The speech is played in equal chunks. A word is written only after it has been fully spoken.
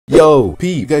Yo,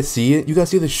 P, you guys see it? You guys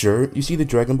see the shirt? You see the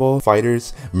Dragon Ball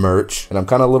FighterZ merch? And I'm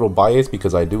kind of a little biased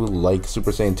because I do like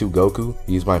Super Saiyan 2 Goku.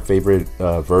 He's my favorite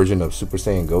version of Super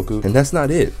Saiyan Goku. And that's not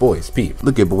it. Boys, P,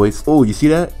 look at boys. Oh, you see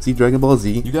that? See Dragon Ball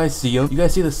Z? You guys see him? You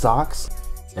guys see the socks?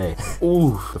 Hey,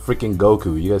 ooh, the freaking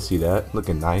Goku. You guys see that?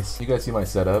 Looking nice. You guys see my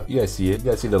setup? You guys see it?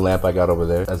 You guys see the lamp I got over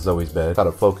there? That's Zoe's bed. Out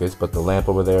of focus, but the lamp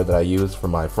over there that I use for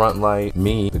my front light,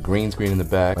 me, the green screen in the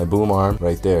back, my boom arm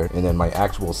right there, and then my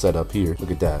actual setup here. Look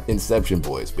at that. Inception,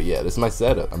 boys. But yeah, this is my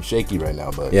setup. I'm shaky right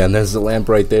now, but yeah, and there's the lamp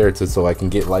right there so I can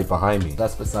get light behind me.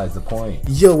 That's besides the point.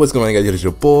 Yo, what's going on, guys? It's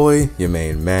your boy, your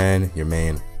main man, your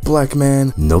main black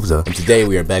man, Novza. And today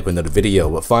we are back with another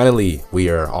video, but finally we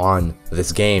are on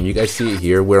this game. You guys see it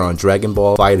here. We're on Dragon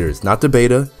Ball FighterZ, not the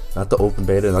beta, not the open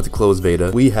beta, not the closed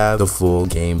beta. We have the full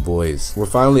game, boys. We're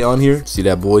finally on here. See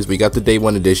that, boys? We got the day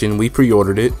one edition. We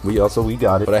pre-ordered it. We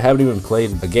got it, but I haven't even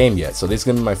played a game yet. So this is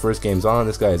gonna be my first games on.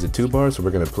 This guy is a 2-bar, so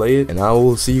we're gonna play it, and I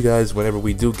will see you guys whenever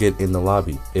we do get in the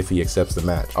lobby, if he accepts the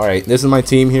match. All right, this is my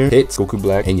team here. Hits, Goku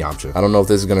Black, and Yamcha. I don't know if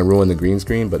this is gonna ruin the green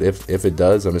screen, but if it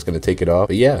does, I'm just gonna take it off.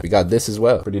 But yeah, we got this as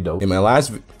well. Pretty dope. In my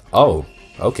last, oh,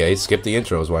 okay, skip the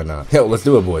intros. Why not? Yo, let's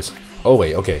do it, boys. Oh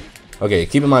wait, okay. Okay,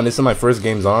 keep in mind, this is my first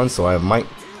games on, so I might...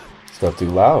 Stuff too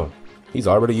loud. He's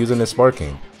already using his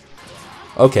sparking.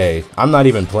 Okay, I'm not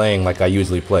even playing like I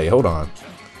usually play. Hold on.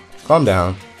 Calm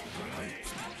down.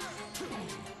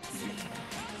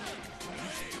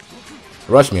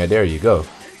 Rush me, I dare you. Go.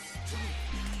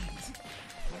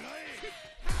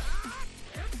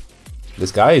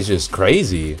 This guy is just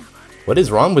crazy. What is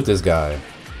wrong with this guy?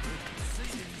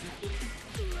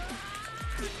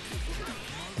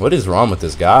 What is wrong with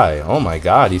this guy? Oh my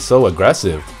god, he's so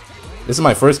aggressive. This is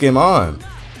my first game on.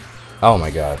 Oh my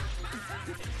god.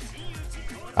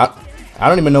 I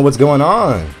don't even know what's going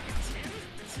on.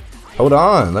 Hold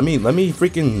on. Let me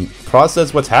freaking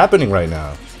process what's happening right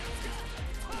now.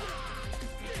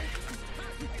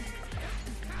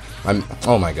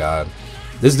 Oh my god.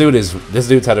 This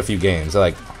dude's had a few games.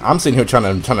 Like, I'm sitting here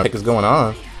trying to pick what's going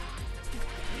on.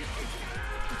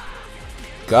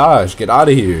 Gosh, get out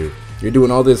of here. You're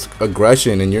doing all this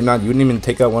aggression and you didn't even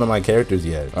take out one of my characters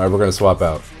yet. Alright, we're gonna swap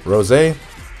out. Rose.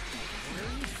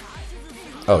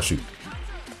 Oh shoot.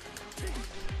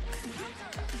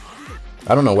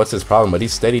 I don't know what's his problem, but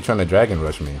he's steady trying to dragon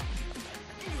rush me.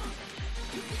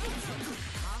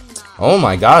 Oh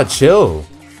my god, chill.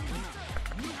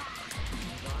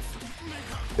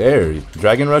 There,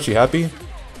 dragon rush, you happy?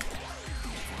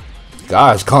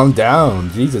 Gosh, calm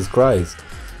down. Jesus Christ.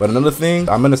 But another thing,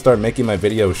 I'm gonna start making my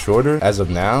videos shorter as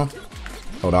of now.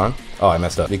 Hold on. Oh, I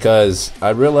messed up. Because I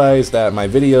realized that my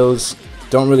videos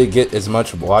don't really get as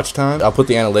much watch time. I'll put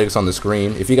the analytics on the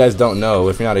screen. If you guys don't know,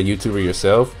 if you're not a YouTuber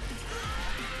yourself,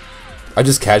 I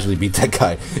just casually beat that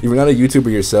guy. If you're not a YouTuber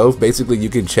yourself, basically you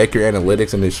can check your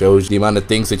analytics and it shows the amount of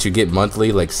things that you get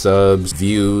monthly, like subs,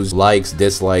 views, likes,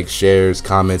 dislikes, shares,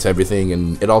 comments, everything.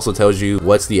 And it also tells you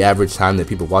what's the average time that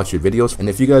people watch your videos. And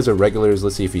if you guys are regulars,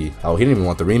 let's see if he didn't even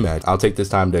want the rematch. I'll take this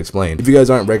time to explain. If you guys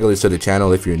aren't regulars to the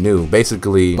channel, if you're new,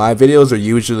 basically my videos are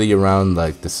usually around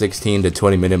like the 16 to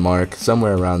 20 minute mark,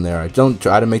 somewhere around there. I don't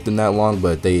try to make them that long,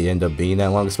 but they end up being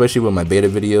that long, especially with my beta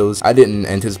videos. I didn't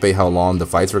anticipate how long the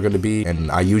fights were going to be.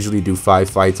 And I usually do 5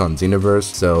 fights on Xenoverse,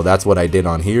 so that's what I did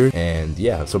on here. And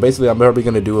yeah, so basically I'm probably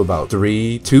gonna do about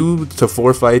 2 to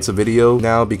 4 fights a video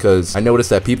now, because I noticed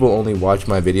that people only watch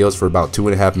my videos for about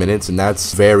 2.5 minutes, and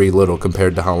that's very little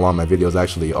compared to how long my videos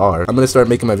actually are. I'm gonna start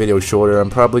making my videos shorter.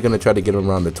 I'm probably gonna try to get them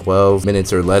around the 12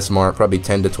 minutes or less mark, probably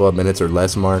 10 to 12 minutes or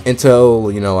less mark,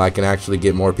 until, you know, I can actually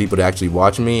get more people to actually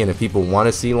watch me. And if people want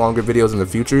to see longer videos in the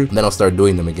future, then I'll start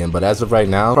doing them again. But as of right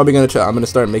now, I'm gonna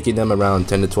start making them around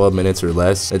 10 to 12 minutes or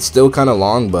less. It's still kind of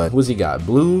long, but who's he got?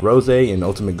 Blue, Rose, and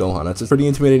Ultimate Gohan. That's a pretty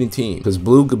intimidating team, because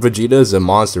Blue Vegeta is a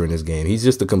monster in this game. He's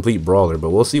just a complete brawler, but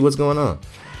we'll see what's going on.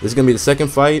 This is gonna be the second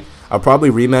fight. I'll probably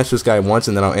rematch this guy once,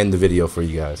 and then I'll end the video for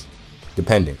you guys,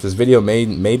 depending. This video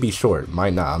may be short,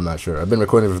 might not, I'm not sure. I've been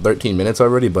recording for 13 minutes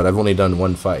already, but I've only done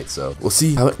 1 fight, so we'll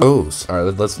see how it goes. All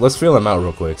right, let's feel him out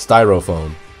real quick.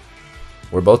 Styrofoam.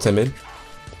 We're both timid.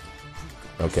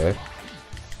 Okay.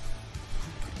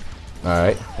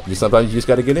 Alright, sometimes you just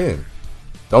gotta get in.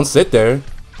 Don't sit there.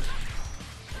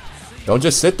 Don't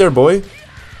just sit there, boy.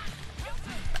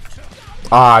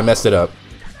 Ah, I messed it up.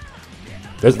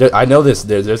 I know this.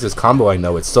 There's this combo I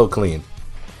know. It's so clean.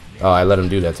 Oh, I let him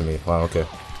do that to me. Wow, okay.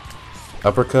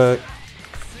 Uppercut.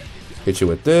 Hit you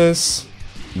with this.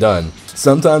 Done.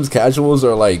 Sometimes casuals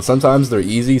are like, sometimes they're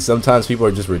easy. Sometimes people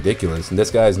are just ridiculous. And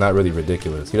this guy is not really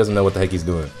ridiculous. He doesn't know what the heck he's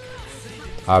doing.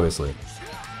 Obviously.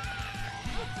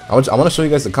 I want to show you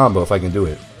guys the combo if I can do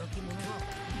it.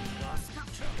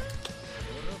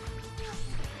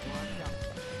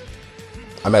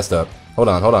 I messed up. Hold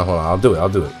on. I'll do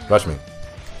it. Rush me.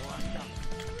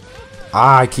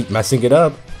 Ah, I keep messing it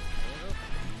up.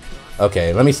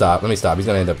 Okay, let me stop. He's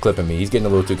gonna end up clipping me. He's getting a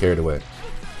little too carried away.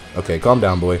 Okay, calm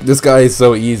down, boy. This guy is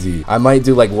so easy. I might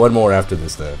do like one more after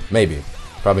this then. Maybe.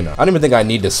 Probably not. I don't even think I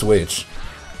need to switch.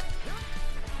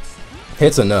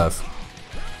 Hits enough.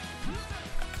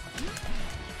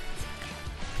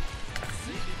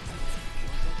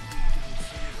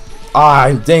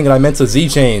 Ah, dang it, I meant to Z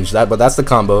change that, but that's the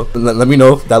combo. Let me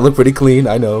know. That looked pretty clean.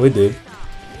 I know it did.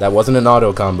 That wasn't an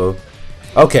auto combo.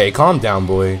 Okay, calm down,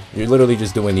 boy. You're literally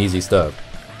just doing easy stuff.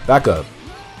 Back up.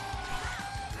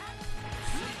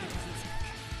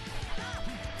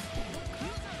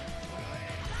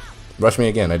 Rush me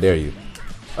again, I dare you.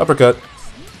 Uppercut.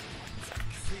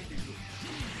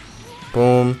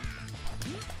 Boom.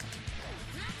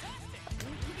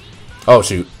 Oh,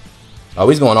 shoot. Oh,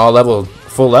 he's going all level,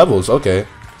 full levels. Okay.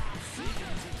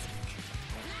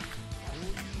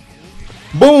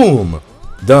 Boom!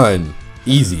 Done.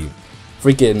 Easy.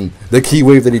 Freaking the key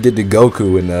wave that he did to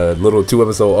Goku in the little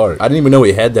 2-episode arc. I didn't even know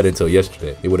he had that until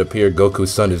yesterday. It would appear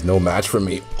Goku's son is no match for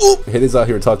me. Oop! Hit is out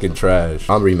here talking trash.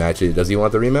 I'm rematching. Does he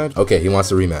want the rematch? Okay, he wants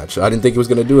the rematch. I didn't think he was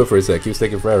gonna do it for a sec. He was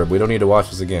taking forever. But we don't need to watch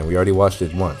this again. We already watched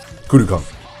it once. Kurukan.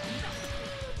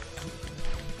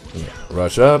 Yeah.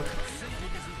 Rush up.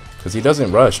 Because he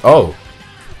doesn't rush. Oh.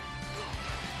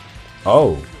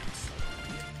 Oh.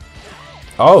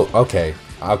 Oh, okay.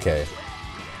 Okay.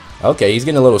 Okay, he's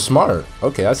getting a little smart.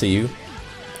 Okay, I see you.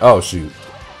 Oh, shoot.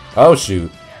 Oh,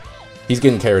 shoot. He's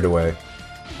getting carried away.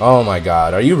 Oh, my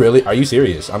God. Are you really? Are you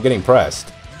serious? I'm getting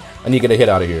pressed. I need to get a hit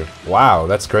out of here. Wow,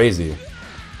 that's crazy.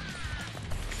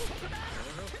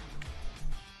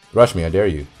 Rush me, I dare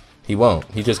you. He won't.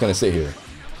 He's just going to sit here.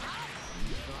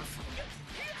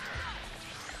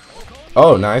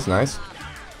 Oh, nice, nice.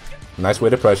 Nice way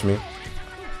to press me.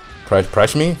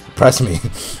 Press me? Press me.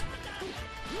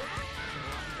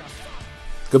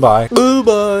 Goodbye.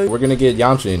 Goodbye. We're gonna get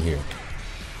Yamcha in here.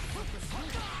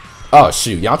 Oh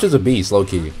shoot, Yamcha's a beast, low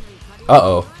key.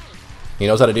 Uh-oh. He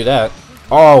knows how to do that.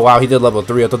 Oh wow, he did level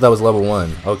 3. I thought that was level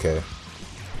 1. Okay.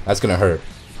 That's gonna hurt.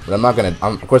 But I'm not gonna,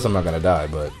 of course I'm not gonna die,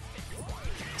 but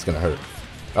it's gonna hurt.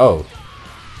 Oh.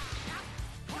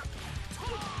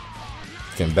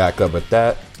 Can back up with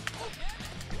that.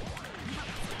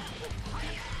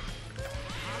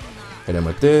 Hit him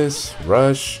with this.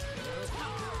 Rush.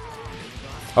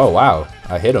 Oh wow,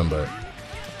 I hit him, but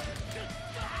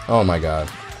oh my God,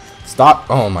 stop!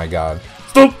 Oh my God,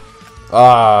 stop!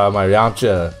 Ah, my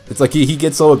Yamcha. It's like he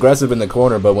gets so aggressive in the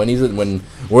corner, but when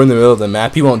we're in the middle of the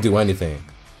map, he won't do anything.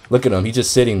 Look at him, he's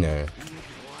just sitting there.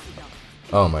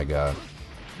 Oh my God,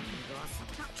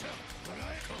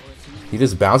 he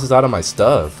just bounces out of my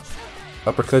stuff.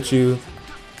 Uppercut you.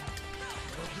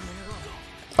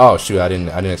 Oh shoot, I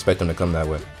didn't expect him to come that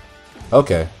way.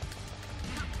 Okay.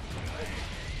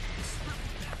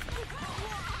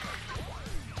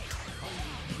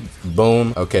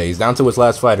 Boom. Okay, he's down to his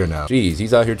last fighter now. Jeez,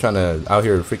 he's out here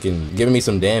freaking giving me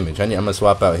some damage. I'm gonna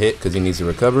swap out hit because he needs to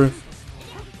recover.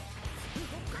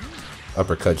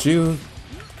 Uppercut you.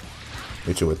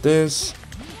 Hit you with this.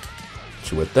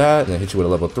 Hit you with that. And then hit you with a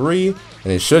level 3.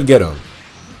 And it should get him.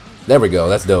 There we go.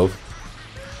 That's dope.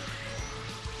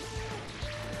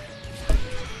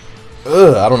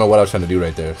 Ugh, I don't know what I was trying to do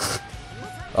right there.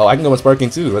 Oh, I can go in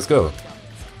sparking too. Let's go.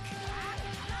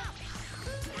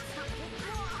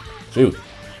 Shoot.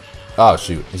 Oh,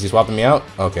 shoot. Is he swapping me out?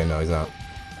 Okay, no, he's not.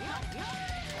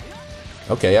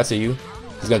 Okay, I see you.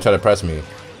 He's gonna try to press me.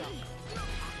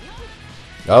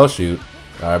 Oh, shoot.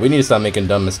 Alright, we need to stop making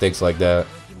dumb mistakes like that.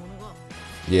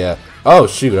 Yeah. Oh,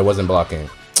 shoot, I wasn't blocking.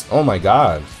 Oh, my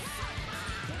God.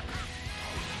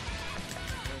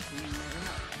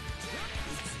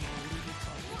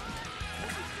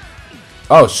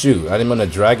 Oh, shoot. I didn't want a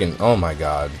dragon. Oh, my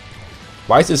God.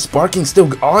 Why is this sparking still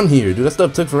on here? Dude, that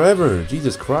stuff took forever.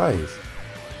 Jesus Christ.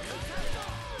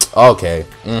 Okay.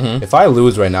 If I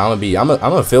lose right now, I'm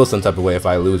gonna feel some type of way if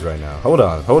I lose right now. Hold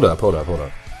on. Hold up.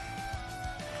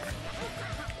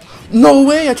 No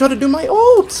way! I tried to do my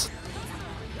ult!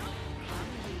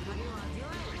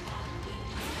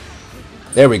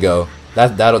 There we go.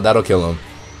 That'll kill him.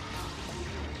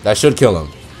 That should kill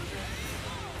him.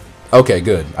 Okay,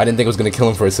 good. I didn't think it was gonna kill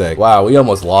him for a sec. Wow, we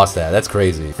almost lost that. That's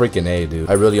crazy. Freaking A, dude.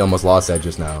 I really almost lost that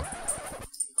just now.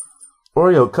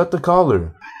 Oreo, cut the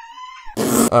collar.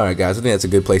 Alright guys, I think that's a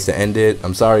good place to end it.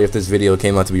 I'm sorry if this video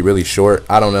came out to be really short.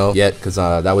 I don't know yet, because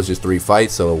that was just 3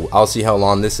 fights, so I'll see how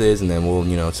long this is, and then we'll,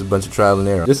 you know, it's a bunch of trial and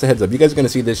error. Just a heads up, you guys are gonna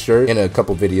see this shirt in a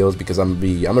couple videos, because I'm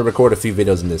gonna record a few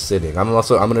videos in this sitting. I'm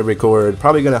gonna record,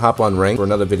 probably gonna hop on rank for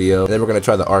another video, and then we're gonna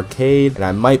try the arcade, and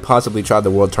I might possibly try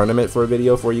the world tournament for a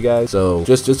video for you guys. So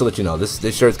just to let you know,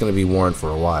 this shirt's gonna be worn for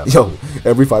a while. Yo,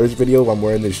 every fighter's video I'm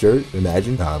wearing this shirt,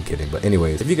 imagine. Nah, I'm kidding. But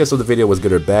anyways, if you guys thought the video was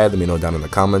good or bad, let me know down in the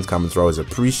comments. Comments are always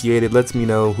appreciated. Lets me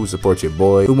know who supports your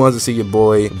boy, who wants to see your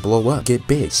boy blow up, get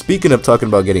big. Speaking of talking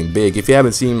about getting big, if you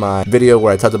haven't seen my video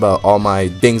where I talked about all my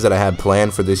things that I had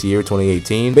planned for this year,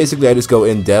 2018, basically I just go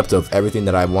in depth of everything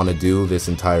that I want to do this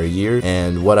entire year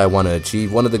and what I want to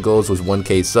achieve. One of the goals was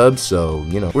 1K subs, so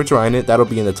you know, we're trying it. That'll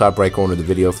be in the top right corner of the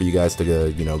video for you guys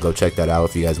to you know, go check that out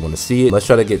if you guys want to see it. Let's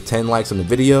try to get 10 likes on the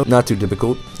video. Not too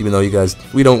difficult, even though you guys,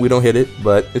 we don't hit it,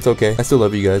 but it's okay. I still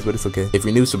love you guys, but it's okay. If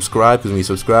you're new, subscribe, because when you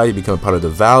subscribe, you become a part of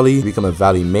the Valley, you become a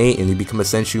Valley mate, and you become a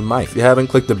Senshu mic. If you haven't,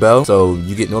 click the bell so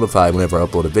you get notified whenever I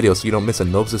upload a video, so you don't miss a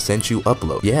NovzaSenshu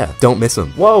upload. Yeah, don't miss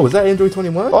them. Whoa, is that Android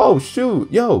 21? Oh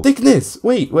shoot, yo, thickness.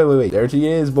 Wait. There she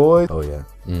is, boy. Oh yeah.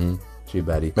 She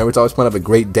baddie. Remember to always plan to have a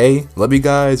great day. Love you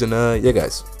guys, and yeah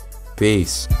guys,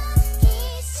 peace.